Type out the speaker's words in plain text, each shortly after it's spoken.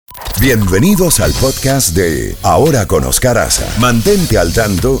Bienvenidos al podcast de Ahora con Oscar Haza. Mantente al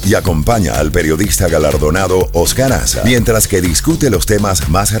tanto y acompaña al periodista galardonado Oscar Haza mientras que discute los temas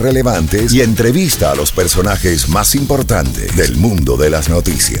más relevantes y entrevista a los personajes más importantes del mundo de las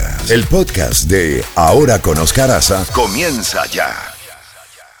noticias. El podcast de Ahora con Oscar Haza comienza ya.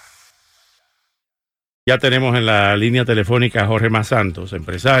 Ya tenemos en la línea telefónica a Jorge Santos,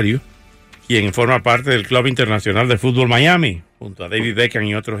 empresario, quien forma parte del Club Internacional de Fútbol Miami, junto a David Beckham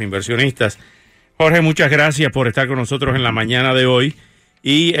y otros inversionistas. Jorge, muchas gracias por estar con nosotros en la mañana de hoy.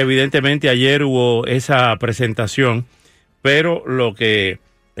 Y evidentemente ayer hubo esa presentación, pero lo que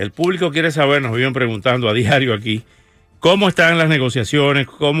el público quiere saber, nos viven preguntando a diario aquí, ¿cómo están las negociaciones?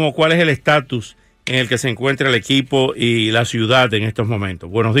 ¿Cuál es el estatus en el que se encuentra el equipo y la ciudad en estos momentos?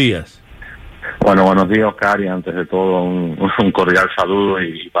 Buenos días. Bueno, buenos días, Oscar, y antes de todo un cordial saludo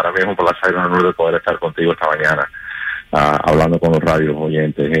y para mí es un placer y un honor de poder estar contigo esta mañana hablando con los radios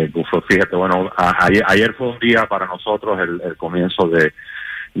oyentes. Fíjate, bueno, ayer fue un día para nosotros el comienzo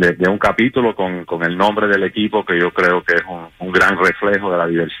de un capítulo con el nombre del equipo, que yo creo que es un gran reflejo de la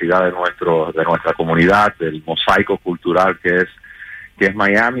diversidad de nuestra comunidad, del mosaico cultural que es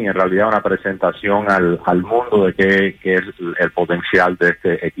Miami. En realidad una presentación al mundo de qué es el potencial de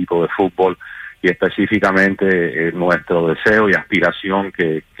este equipo de fútbol y específicamente nuestro deseo y aspiración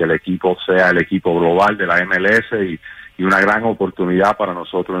que el equipo sea el equipo global de la MLS y una gran oportunidad para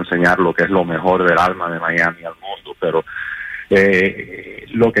nosotros enseñar lo que es lo mejor del alma de Miami al mundo. Pero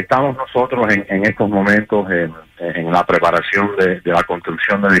lo que estamos nosotros en estos momentos en la preparación de la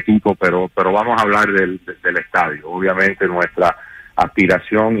construcción del equipo, pero vamos a hablar del estadio. Obviamente nuestra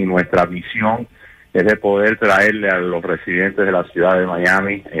aspiración y nuestra visión es de poder traerle a los residentes de la ciudad de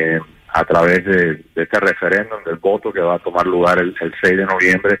Miami a través de este referéndum del voto que va a tomar lugar el 6 de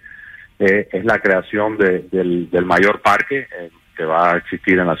noviembre, es la creación del mayor parque que va a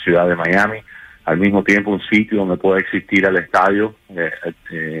existir en la ciudad de Miami, al mismo tiempo un sitio donde pueda existir el estadio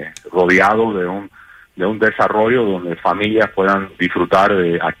rodeado de un desarrollo donde familias puedan disfrutar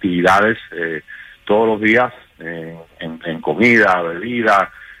de actividades todos los días, en comida, bebida,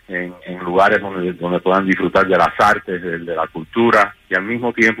 en lugares donde puedan disfrutar de las artes, de la cultura, y al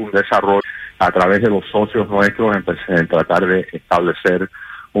mismo tiempo un desarrollo a través de los socios nuestros en tratar de establecer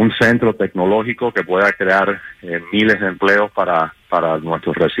un centro tecnológico que pueda crear miles de empleos para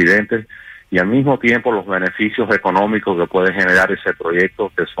nuestros residentes, y al mismo tiempo los beneficios económicos que puede generar ese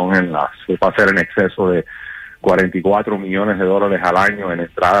proyecto, que va a ser en exceso de $44 millones al año en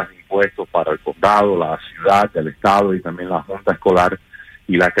entradas de impuestos para el condado, la ciudad, el estado y también la junta escolar,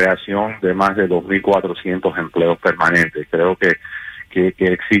 y la creación de más de 2.400 empleos permanentes. Creo que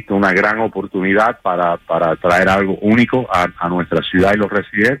existe una gran oportunidad para traer algo único a nuestra ciudad y los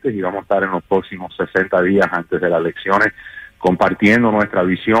residentes, y vamos a estar en los próximos 60 días antes de las elecciones compartiendo nuestra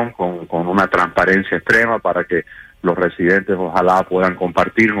visión con una transparencia extrema para que los residentes ojalá puedan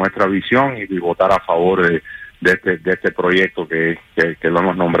compartir nuestra visión y votar a favor de este proyecto que lo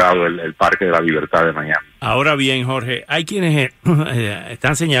hemos nombrado el Parque de la Libertad de Miami. Ahora bien, Jorge, hay quienes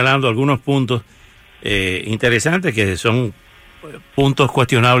están señalando algunos puntos interesantes que son puntos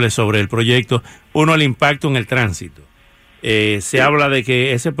cuestionables sobre el proyecto. Uno, el impacto en el tránsito. Se habla de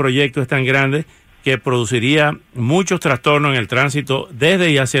que ese proyecto es tan grande que produciría muchos trastornos en el tránsito desde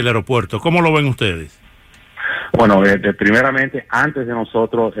y hacia el aeropuerto. ¿Cómo lo ven ustedes? Bueno, primeramente, antes de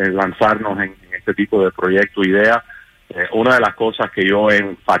nosotros lanzarnos en este tipo de proyecto, idea, una de las cosas que yo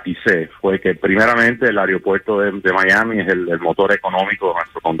enfaticé fue que primeramente el aeropuerto de Miami es el motor económico de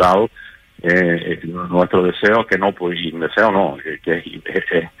nuestro condado. Nuestro deseo que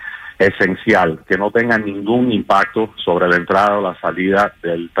es esencial, que no tenga ningún impacto sobre la entrada o la salida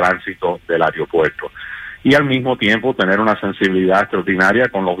del tránsito del aeropuerto. Y al mismo tiempo tener una sensibilidad extraordinaria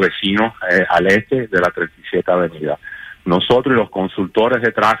con los vecinos al este de la 37 Avenida. Nosotros y los consultores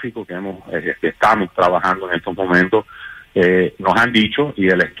de tráfico que estamos trabajando en estos momentos nos han dicho, y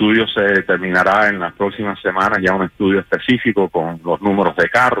el estudio se determinará en las próximas semanas, ya un estudio específico con los números de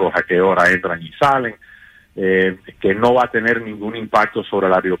carros, a qué hora entran y salen, que no va a tener ningún impacto sobre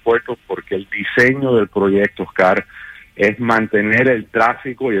el aeropuerto, porque el diseño del proyecto, Oscar, es mantener el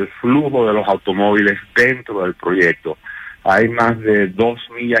tráfico y el flujo de los automóviles dentro del proyecto. Hay más de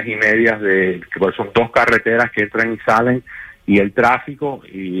 2,5 millas son 2 carreteras que entran y salen, y el tráfico,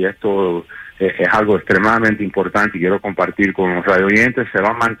 y esto es algo extremadamente importante y quiero compartir con los radioyentes, se va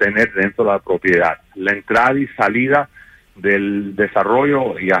a mantener dentro de la propiedad. La entrada y salida del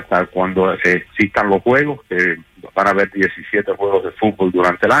desarrollo y hasta cuando existan los juegos, que van a haber 17 juegos de fútbol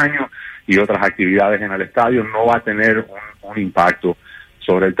durante el año y otras actividades en el estadio, no va a tener un impacto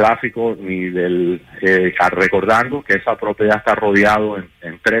sobre el tráfico ni recordando que esa propiedad está rodeado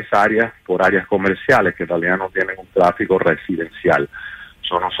en 3 áreas por áreas comerciales que en realidad no tienen un tráfico residencial.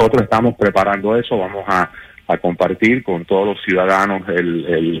 Nosotros estamos preparando eso, vamos a compartir con todos los ciudadanos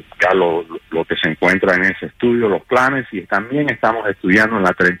lo que se encuentra en ese estudio, los planes, y también estamos estudiando en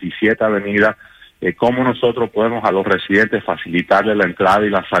la 37 Avenida cómo nosotros podemos a los residentes facilitarle la entrada y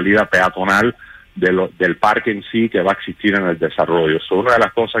la salida peatonal del parque en sí que va a existir en el desarrollo. Una de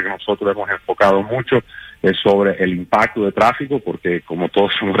las cosas que nosotros hemos enfocado mucho es sobre el impacto de tráfico, porque como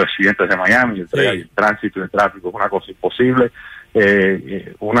todos somos residentes de Miami, el tránsito y el tráfico es una cosa imposible.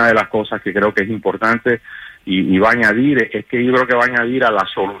 Una de las cosas que creo que es importante y va a añadir es que yo creo que va a añadir a la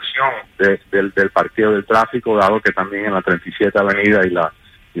solución del parqueo del tráfico, dado que también en la 37 Avenida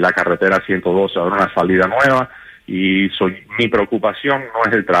y la carretera 112 habrá una salida nueva, y mi preocupación no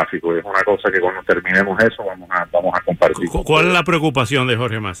es el tráfico, es una cosa que cuando terminemos eso vamos a compartir. ¿Cuál es la preocupación de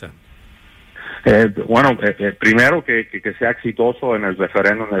Jorge Haza? Primero que sea exitoso en el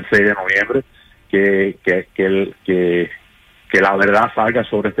referéndum del 6 de noviembre, que la verdad salga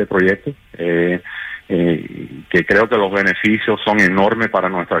sobre este proyecto, que creo que los beneficios son enormes para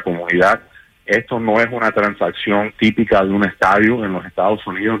nuestra comunidad. Esto no es una transacción típica de un estadio en los Estados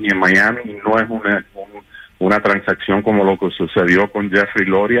Unidos ni en Miami, y no es una transacción como lo que sucedió con Jeffrey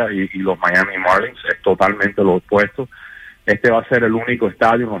Loria y los Miami Marlins. Es totalmente lo opuesto. Este va a ser el único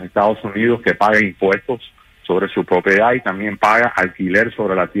estadio en los Estados Unidos que paga impuestos sobre su propiedad y también paga alquiler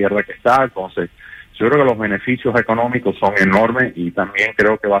sobre la tierra que está. Entonces, yo creo que los beneficios económicos son enormes, y también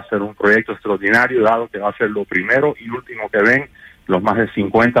creo que va a ser un proyecto extraordinario, dado que va a ser lo primero y último que ven los más de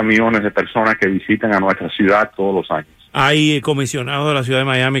 50 millones de personas que visiten a nuestra ciudad todos los años. Hay comisionados de la ciudad de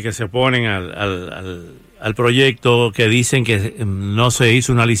Miami que se oponen al proyecto, que dicen que no se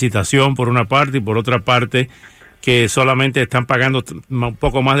hizo una licitación por una parte, y por otra parte que solamente están pagando un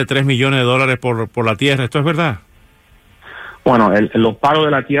poco más de $3 millones por la tierra. ¿Esto es verdad? Bueno, los pagos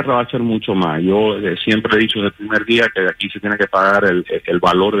de la tierra va a ser mucho más. Yo siempre he dicho desde el primer día que aquí se tiene que pagar el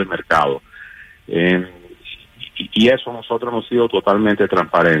valor de mercado. Y eso nosotros hemos sido totalmente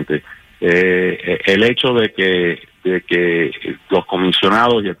transparentes. El hecho de que los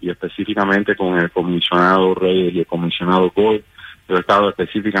comisionados, y específicamente con el comisionado Reyes y el comisionado Gold, yo he estado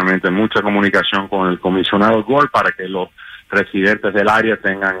específicamente en mucha comunicación con el comisionado Gold para que los residentes del área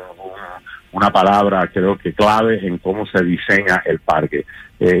tengan una palabra, creo que clave, en cómo se diseña el parque.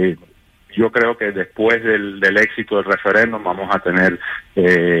 Yo creo que después del éxito del referéndum vamos a tener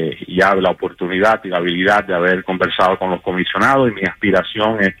ya la oportunidad y la habilidad de haber conversado con los comisionados, y mi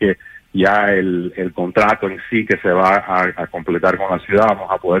aspiración es que ya el contrato en sí que se va a completar con la ciudad,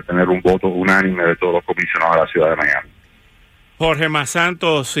 vamos a poder tener un voto unánime de todos los comisionados de la ciudad de Miami. Jorge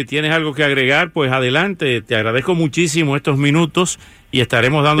Santos, si tienes algo que agregar, pues adelante. Te agradezco muchísimo estos minutos y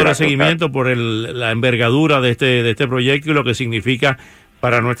estaremos dándole seguimiento por la envergadura de este proyecto y lo que significa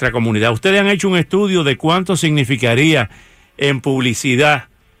para nuestra comunidad. Ustedes han hecho un estudio de cuánto significaría en publicidad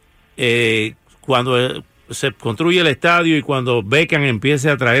cuando se construye el estadio y cuando Beckham empiece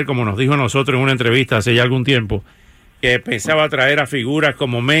a traer, como nos dijo a nosotros en una entrevista hace ya algún tiempo, que pensaba traer a figuras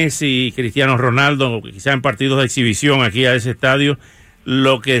como Messi y Cristiano Ronaldo, quizá en partidos de exhibición aquí a ese estadio,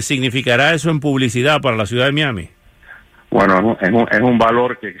 lo que significará eso en publicidad para la ciudad de Miami. Bueno, es un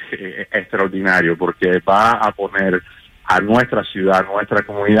valor que es extraordinario, porque va a poner a nuestra ciudad, nuestra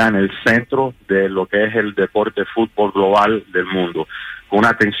comunidad en el centro de lo que es el deporte fútbol global del mundo, con una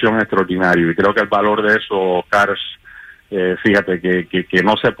atención extraordinaria. Y creo que el valor de eso, Carlos, fíjate que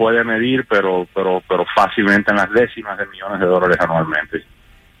no se puede medir, pero fácilmente en las décimas de millones de dólares anualmente.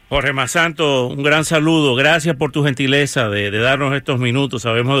 Jorge Santos, un gran saludo. Gracias por tu gentileza de darnos estos minutos.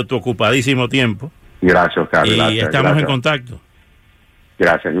 Sabemos de tu ocupadísimo tiempo. Gracias, Carlos. Y estamos en contacto.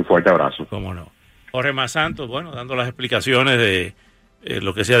 Gracias, y un fuerte abrazo. Cómo no. Jorge Santos, bueno, dando las explicaciones de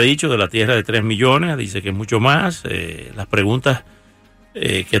lo que se ha dicho de la tierra de 3 millones, dice que es mucho más. Las preguntas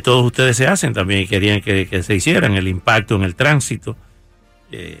que todos ustedes se hacen también querían que se hicieran, el impacto en el tránsito,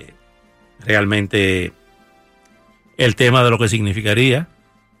 realmente el tema de lo que significaría,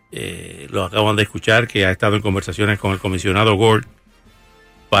 lo acaban de escuchar, que ha estado en conversaciones con el comisionado Gold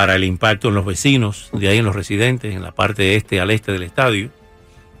para el impacto en los vecinos, de ahí en los residentes, en la parte al este del estadio.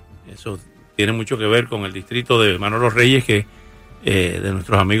 Eso tiene mucho que ver con el distrito de Manolo Reyes, que de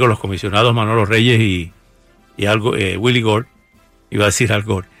nuestros amigos los comisionados Manolo Reyes y Willie Gold, iba a decir Al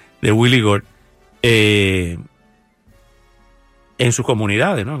Gore, de Willie Gore, en sus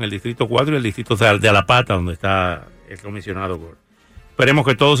comunidades, ¿no? En el distrito 4 y el distrito de Alapata, donde está el comisionado Gore. Esperemos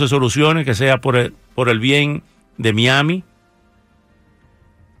que todo se solucione, que sea por el bien de Miami.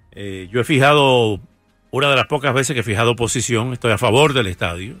 Yo he fijado una de las pocas veces que he fijado posición, estoy a favor del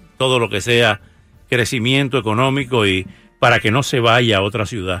estadio, todo lo que sea crecimiento económico y para que no se vaya a otra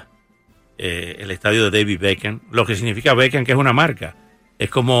ciudad, el estadio de David Beckham, lo que significa Beckham, que es una marca, es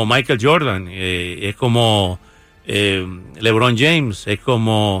como Michael Jordan, es como LeBron James, es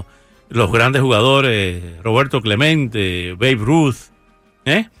como los grandes jugadores, Roberto Clemente, Babe Ruth,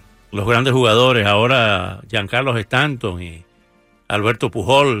 los grandes jugadores, ahora Giancarlo Stanton y Alberto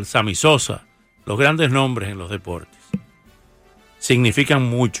Pujol, Sammy Sosa, los grandes nombres en los deportes. Significan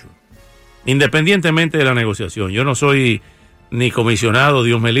mucho, independientemente de la negociación. Yo no soy ni comisionado,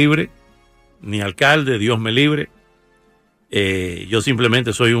 Dios me libre, ni alcalde, Dios me libre. Yo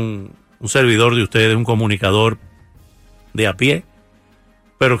simplemente soy un servidor de ustedes, un comunicador de a pie,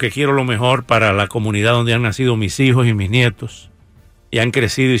 pero que quiero lo mejor para la comunidad donde han nacido mis hijos y mis nietos, y han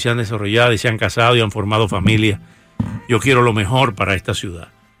crecido y se han desarrollado y se han casado y han formado familia. Yo quiero lo mejor para esta ciudad.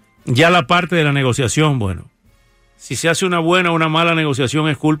 Ya la parte de la negociación, bueno, si se hace una buena o una mala negociación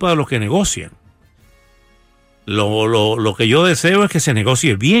es culpa de los que negocian. Lo que yo deseo es que se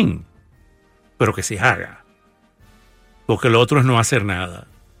negocie bien, pero que se haga. Porque lo otro es no hacer nada.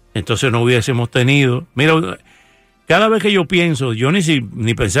 Entonces no hubiésemos tenido... Mira, cada vez que yo pienso, yo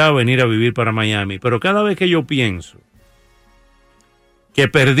ni pensaba venir a vivir para Miami, pero cada vez que yo pienso que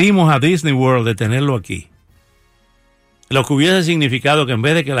perdimos a Disney World de tenerlo aquí, lo que hubiese significado que en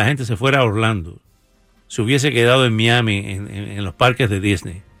vez de que la gente se fuera a Orlando, se hubiese quedado en Miami, en los parques de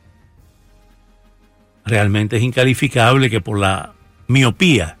Disney. Realmente es incalificable que por la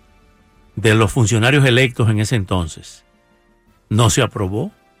miopía de los funcionarios electos en ese entonces no se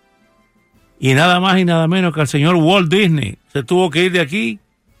aprobó. Y nada más y nada menos que el señor Walt Disney se tuvo que ir de aquí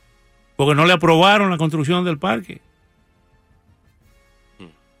porque no le aprobaron la construcción del parque.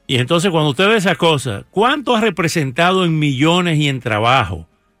 Y entonces cuando usted ve esas cosas, ¿cuánto ha representado en millones y en trabajo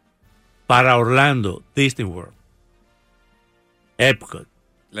para Orlando Disney World? Epcot.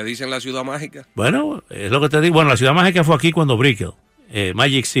 ¿Le dicen la ciudad mágica? Bueno, es lo que te digo. Bueno, la ciudad mágica fue aquí cuando Brickell,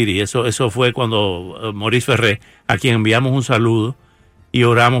 Magic City. Eso fue cuando Maurice Ferré, a quien enviamos un saludo y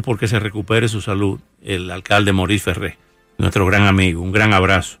oramos porque se recupere su salud, el alcalde Maurice Ferré, nuestro gran amigo. Un gran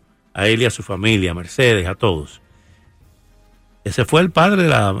abrazo a él y a su familia, a Mercedes, a todos. Ese fue el padre de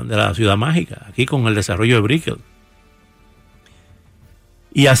la ciudad mágica, aquí con el desarrollo de Brickell.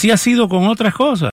 Y así ha sido con otras cosas.